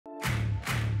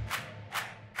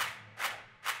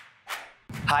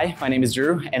Hi, my name is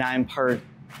Drew, and I'm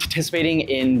participating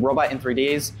in Robot in 3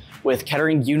 Days with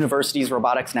Kettering University's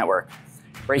Robotics Network.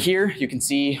 Right here, you can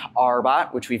see our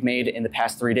bot, which we've made in the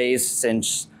past 3 days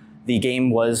since the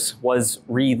game was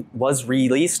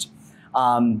released.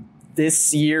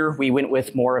 This year, we went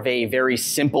with more of a very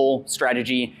simple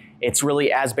strategy. It's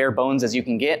really as bare bones as you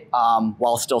can get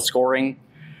while still scoring.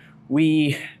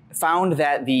 We found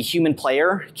that the human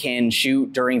player can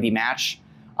shoot during the match.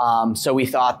 So we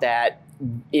thought that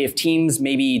if teams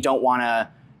maybe don't want to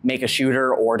make a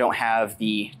shooter or don't have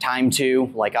the time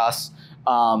to, like us,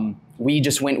 we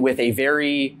just went with a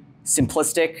very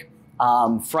simplistic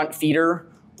front feeder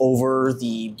over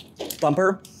the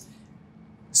bumper,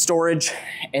 storage,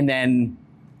 and then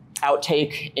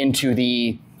outtake into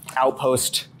the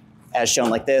outpost as shown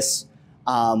like this.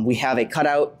 We have a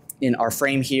cutout in our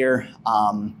frame here.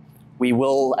 We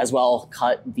will as well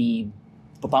cut the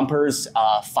bumpers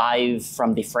 5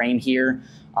 from the frame here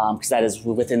because that is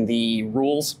within the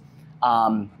rules.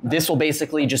 This will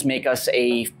basically just make us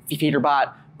a feeder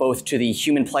bot both to the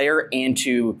human player and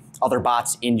to other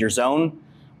bots in your zone.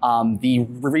 The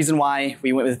reason why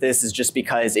we went with this is just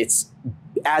because it's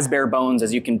as bare bones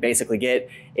as you can basically get.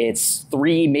 It's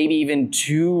 3, maybe even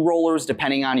 2 rollers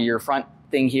depending on your front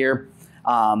thing here.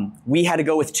 We had to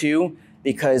go with 2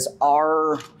 because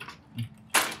our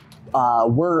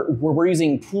we're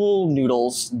using pool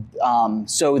noodles,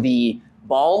 so the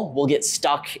ball will get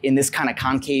stuck in this kind of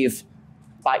concave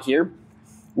spot here,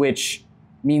 which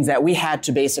means that we had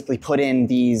to basically put in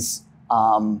these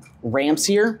ramps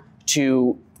here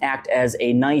to act as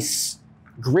a nice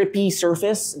grippy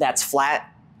surface that's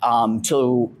flat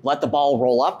to let the ball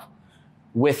roll up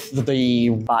with the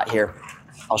bot here.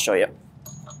 I'll show you.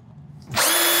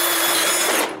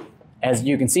 As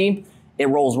you can see, it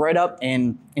rolls right up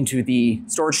and into the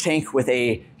storage tank with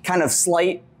a kind of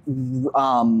slight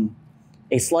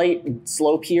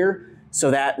slope here. So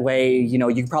that way, you know,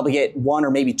 you can probably get 1 or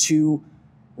maybe 2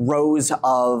 rows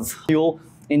of fuel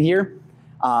in here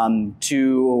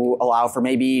to allow for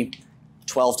maybe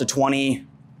 12 to 20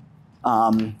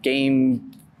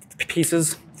 game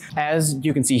pieces. As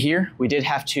you can see here, we did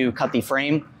have to cut the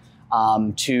frame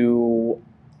to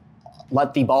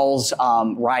let the balls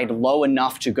ride low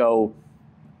enough to go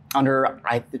under,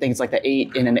 I think it's like the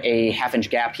 8 and a ½ inch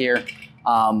gap here.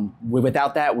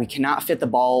 Without that, we cannot fit the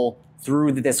ball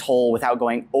through this hole without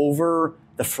going over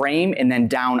the frame and then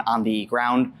down on the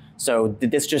ground. So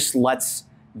this just lets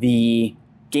the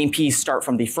game piece start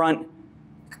from the front,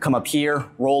 come up here,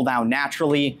 roll down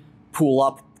naturally, pull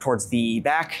up towards the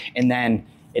back, and then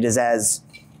it is as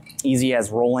easy as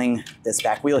rolling this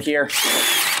back wheel here,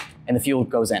 and the fuel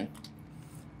goes in.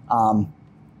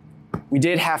 We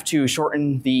did have to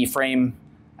shorten the frame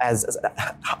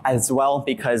as well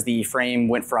because the frame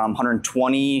went from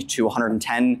 120 to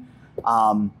 110.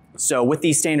 So with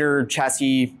the standard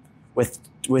chassis, with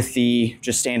the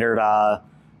just standard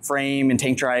frame and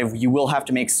tank drive, you will have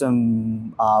to make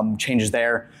some changes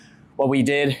there. What we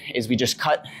did is we just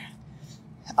cut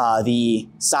the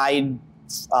side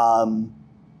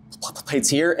plates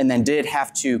here and then did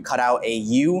have to cut out a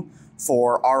U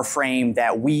for our frame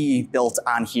that we built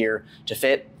on here to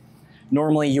fit.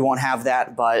 Normally you won't have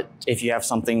that, but if you have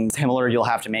something similar, you'll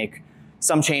have to make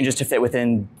some changes to fit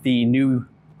within the new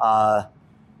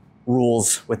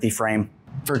rules with the frame.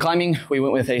 For climbing, we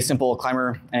went with a simple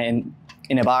climber in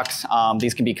a box.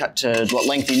 These can be cut to what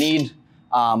length you need.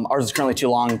 Ours is currently too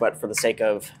long, but for the sake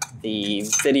of the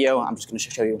video, I'm just gonna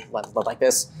show you like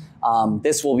this.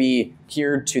 This will be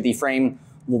geared to the frame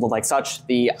like such.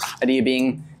 The idea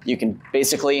being you can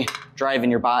basically drive in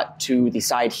your bot to the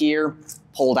side here,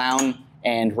 pull down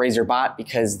and raise your bot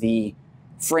because the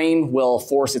frame will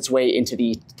force its way into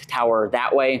the tower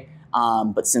that way.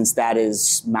 But since that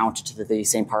is mounted to the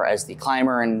same part as the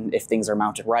climber, and if things are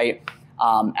mounted right,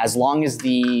 as long as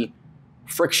the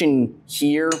friction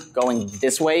here going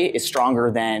this way is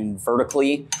stronger than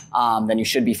vertically, then you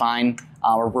should be fine.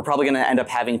 We're probably gonna end up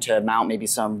having to mount maybe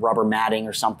some rubber matting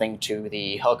or something to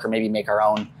the hook or maybe make our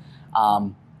own.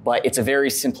 But it's a very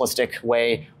simplistic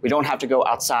way. We don't have to go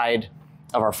outside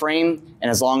of our frame.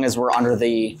 And as long as we're under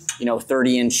the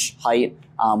 30-inch height,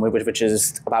 which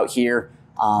is about here,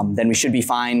 then we should be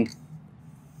fine.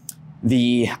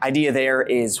 The idea there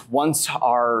is once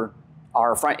our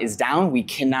front is down, we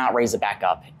cannot raise it back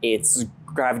up. It's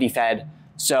gravity fed,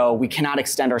 so we cannot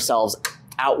extend ourselves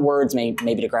outwards,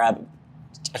 maybe to grab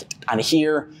onto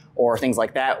here or things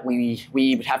like that. We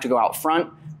would have to go out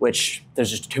front, which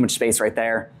there's just too much space right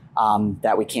there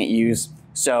that we can't use.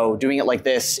 So doing it like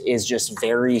this is just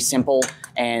very simple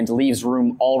and leaves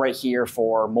room all right here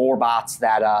for more bots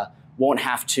that won't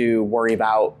have to worry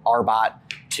about our bot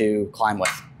to climb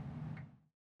with.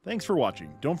 Thanks for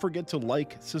watching. Don't forget to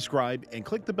like, subscribe, and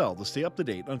click the bell to stay up to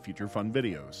date on future fun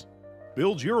videos.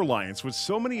 Build your alliance with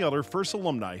so many other FRC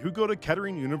alumni who go to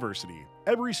Kettering University.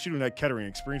 Every student at Kettering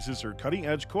experiences their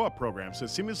cutting-edge co-op programs that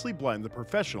seamlessly blend the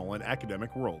professional and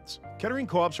academic worlds. Kettering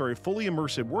co-ops are a fully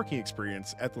immersive working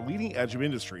experience at the leading edge of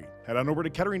industry. Head on over to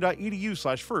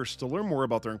kettering.edu/FRC to learn more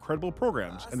about their incredible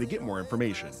programs and to get more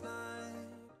information.